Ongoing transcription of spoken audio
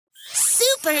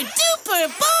Super Duper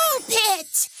Ball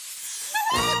Pit!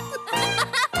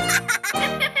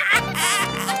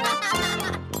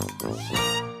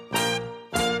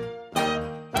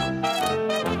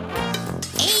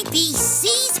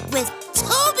 ABCs with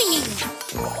Tobee!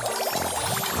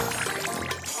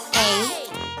 A,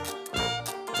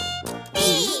 B,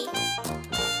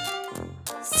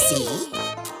 C,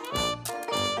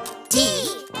 D,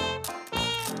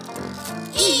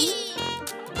 E,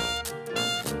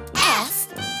 F,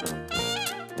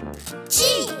 G,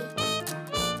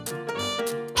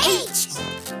 H,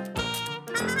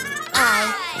 I,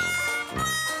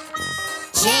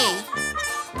 J,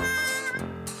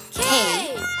 K,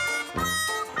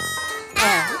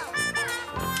 L,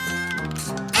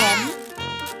 M,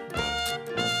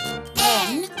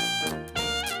 N,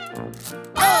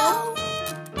 O,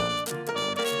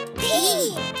 P,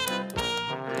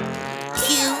 Q,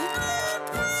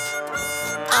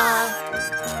 R,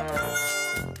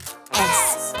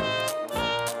 S,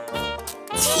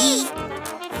 T,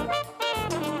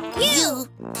 U,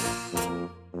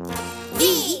 V,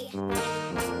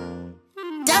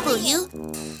 W,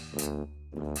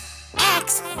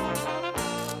 X,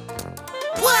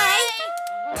 Y,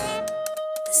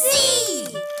 Z.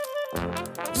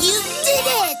 You did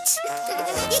it!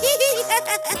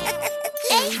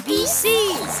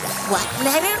 ABCs. What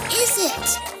letter is it?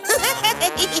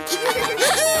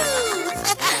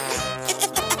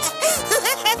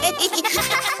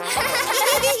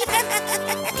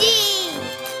 D.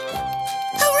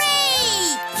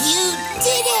 Hooray! You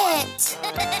did it!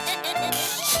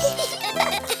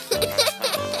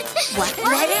 What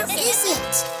letter is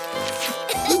it?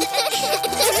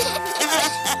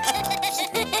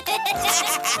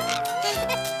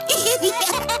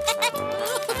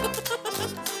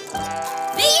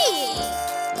 V!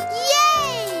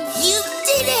 Yay! You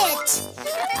did it!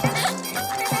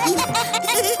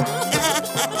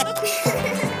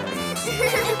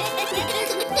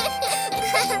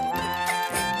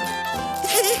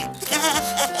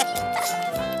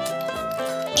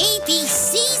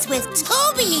 ABCs with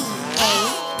Tobee. A,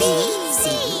 B, C,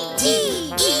 D,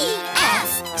 E,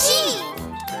 F, G,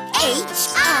 H,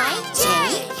 I, J,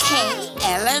 K,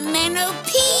 L, M, N, O, P,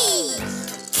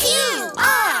 Q,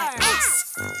 R, S,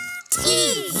 T,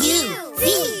 U, V,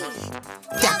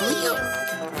 W,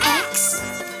 X,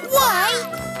 Y,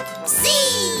 Z.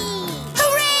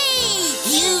 Hooray!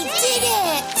 You did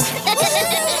it!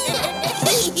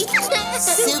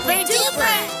 Super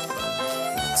duper!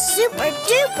 Super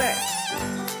duper!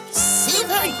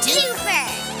 Super duper!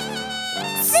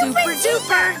 Super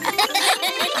duper!